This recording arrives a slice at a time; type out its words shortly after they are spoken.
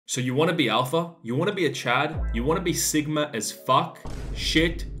So you want to be alpha? You want to be a Chad? You want to be Sigma as fuck?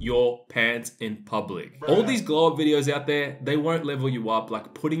 Shit your pants in public. All these glow up videos out there, they won't level you up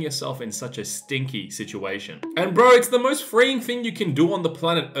like putting yourself in such a stinky situation. And bro, it's the most freeing thing you can do on the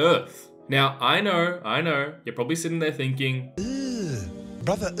planet Earth. Now, I know, you're probably sitting there thinking,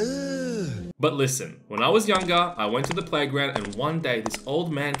 brother, But listen, when I was younger, I went to the playground and one day this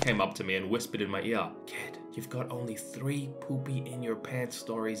old man came up to me and whispered in my ear, "Kid, you've got only 3 poopy in your pants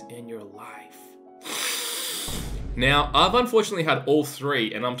stories in your life." Now, I've unfortunately had all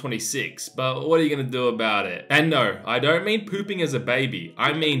 3 and I'm 26, but what are you gonna do about it? And no, I don't mean pooping as a baby.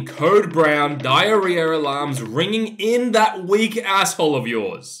 I mean code brown diarrhea alarms ringing in that weak asshole of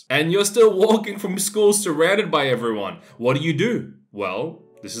yours. And you're still walking from school surrounded by everyone. What do? Well,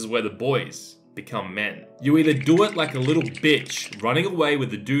 this is where the boys become men. You either do it like a little bitch, running away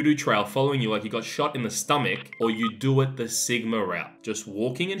with the doo-doo trail following you like you got shot in the stomach, or you do it the Sigma route, just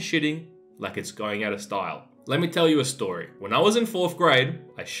walking and shitting like it's going out of style. Let me tell you a story. When I was in 4th grade,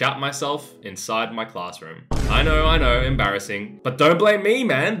 I shat myself inside my classroom. I know, embarrassing. But don't blame me,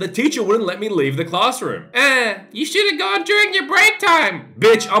 man. The teacher wouldn't let me leave the classroom. You should have gone during your break time.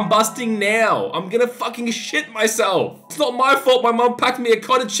 Bitch, I'm busting now. I'm gonna fucking shit myself. It's not my fault my mom packed me a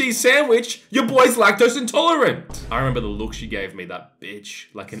cottage cheese sandwich. Your boy's lactose intolerant. I remember the look she gave me, that bitch,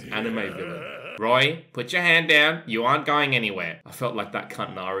 like an anime villain. Roy, put your hand down. You aren't going anywhere. I felt like that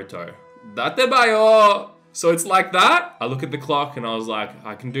cunt Naruto. Date bayo. So it's like that? I look at the clock and I was like,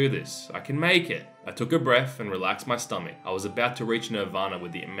 I can do this. I can make it. I took a breath and relaxed my stomach. I was about to reach nirvana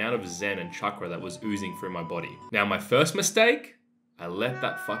with the amount of zen and chakra that was oozing through my body. Now, my first mistake, I let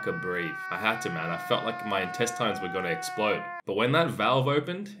that fucker breathe. I had to, man. I felt like my intestines were gonna explode. But when that valve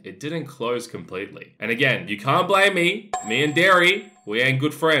opened, it didn't close completely. And again, you can't blame me. Me and Derry, we ain't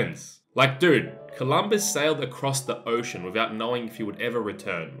good friends. Like, dude, Columbus sailed across the ocean without knowing if he would ever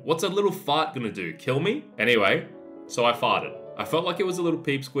return. What's a little fart gonna do? Kill me? Anyway, so I farted. I felt like it was a little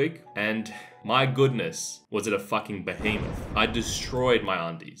peep squeak, and my goodness, was it a fucking behemoth. I destroyed my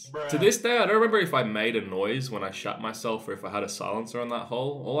undies. To this day, I don't remember if I made a noise when I shut myself or if I had a silencer on that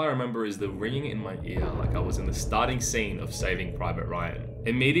hole. All I remember is the ringing in my ear like I was in the starting scene of Saving Private Ryan.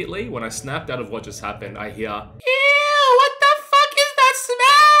 Immediately, when I snapped out of what just happened, I hear, "Ew, what the fuck is that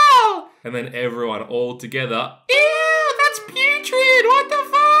smell?" And then everyone all together, "Ew, that's putrid, what the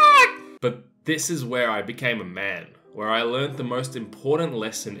fuck?" But this is where I became a man, where I learned the most important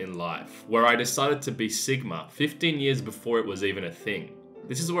lesson in life, where I decided to be Sigma 15 years before it was even a thing.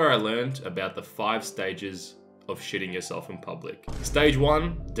 This is where I learned about the 5 stages of shitting yourself in public. Stage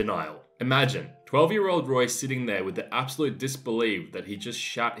 1, denial. Imagine 12-year-old Roy sitting there with the absolute disbelief that he just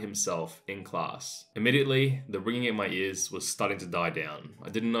shat himself in class. Immediately, the ringing in my ears was starting to die down. I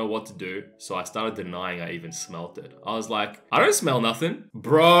didn't know what to do, so I started denying I even smelt it. I was like, I don't smell nothing.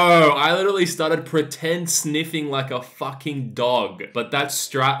 Bro, I literally started pretend sniffing like a fucking dog, but that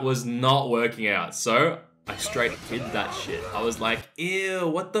strat was not working out, so I straight hid that shit. I was like, ew,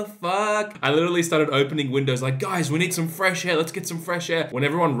 what the fuck? I literally started opening windows like, guys, we need some fresh air. Let's get some fresh air. When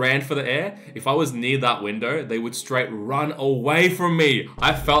everyone ran for the air, if I was near that window, they would straight run away from me.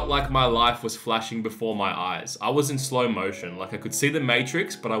 I felt like my life was flashing before my eyes. I was in slow motion. Like I could see the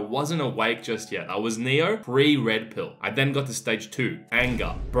Matrix, but I wasn't awake just yet. I was Neo pre-red pill. I then got to stage 2,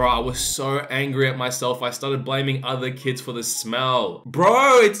 anger. Bro, I was so angry at myself. I started blaming other kids for the smell.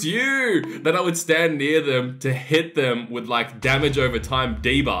 Bro, it's you. Then I would stand near them to hit them with like damage over time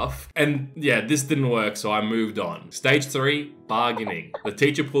debuff. And yeah, this didn't work, so I moved on. Stage 3, bargaining. The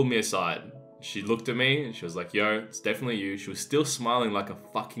teacher pulled me aside. She looked at me and she was like, yo, it's definitely you. She was still smiling like a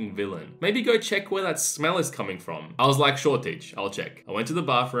fucking villain. Maybe go check where that smell is coming from. I was like, sure, teach, I'll check. I went to the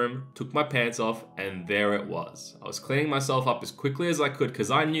bathroom, took my pants off, and there it was. I was cleaning myself up as quickly as I could because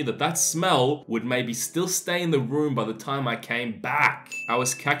I knew that that smell would maybe still stay in the room by the time I came back. I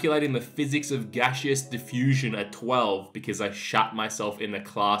was calculating the physics of gaseous diffusion at 12 because I shat myself in the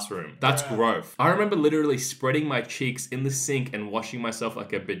classroom. That's growth. I remember literally spreading my cheeks in the sink and washing myself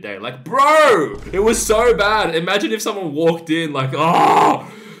like a bidet. Like, bro! It was so bad. Imagine if someone walked in like, oh,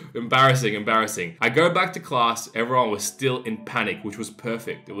 embarrassing. I go back to class. Everyone was still in panic, which was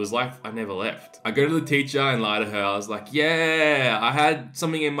perfect. It was like I never left. I go to the teacher and lie to her. I was like, yeah, I had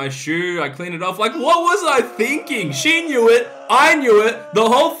something in my shoe. I cleaned it off. Like, what was I thinking? She knew it. I knew it. The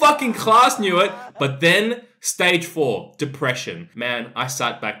whole fucking class knew it. But then stage 4, depression. Man, I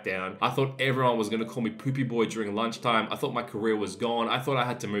sat back down. I thought everyone was gonna call me poopy boy during lunchtime. I thought my career was gone. I thought I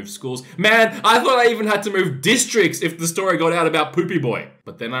had to move schools. Man, I thought I even had to move districts if the story got out about poopy boy.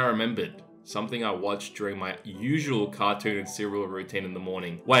 But then I remembered something I watched during my usual cartoon and cereal routine in the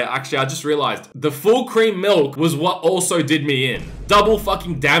morning. Wait, actually, I just realized the full cream milk was what also did me in. Double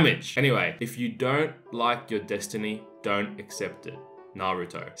fucking damage. Anyway, if you don't like your destiny, don't accept it.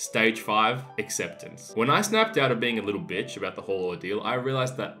 Naruto. Stage 5, acceptance. When I snapped out of being a little bitch about the whole ordeal, I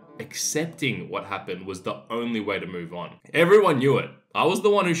realized that accepting what happened was the only way to move on. Everyone knew it. I was the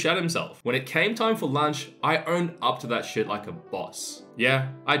one who shat himself. When it came time for lunch, I owned up to that shit like a boss. Yeah,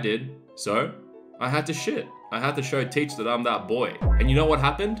 I did. So, I had to shit. I had to show Teach that I'm that boy. And you know what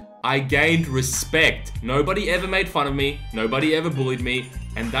happened? I gained respect. Nobody ever made fun of me. Nobody ever bullied me.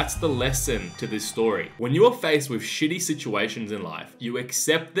 And that's the lesson to this story. When you are faced with shitty situations in life, you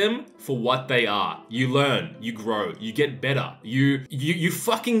accept them for what they are. You learn, you grow, you get better. You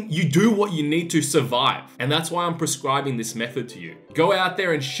do what you need to survive. And that's why I'm prescribing this method to you. Go out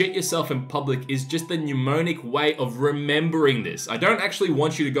there and shit yourself in public is just a mnemonic way of remembering this. I don't actually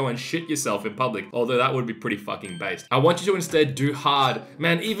want you to go and shit yourself in public, although that would be pretty fucking based. I want you to instead do hard,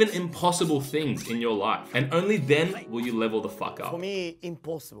 man, even impossible things in your life. And only then will you level the fuck up. For me,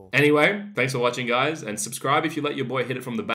 impossible. Anyway, thanks for watching, guys, and subscribe if you let your boy hit it from the back.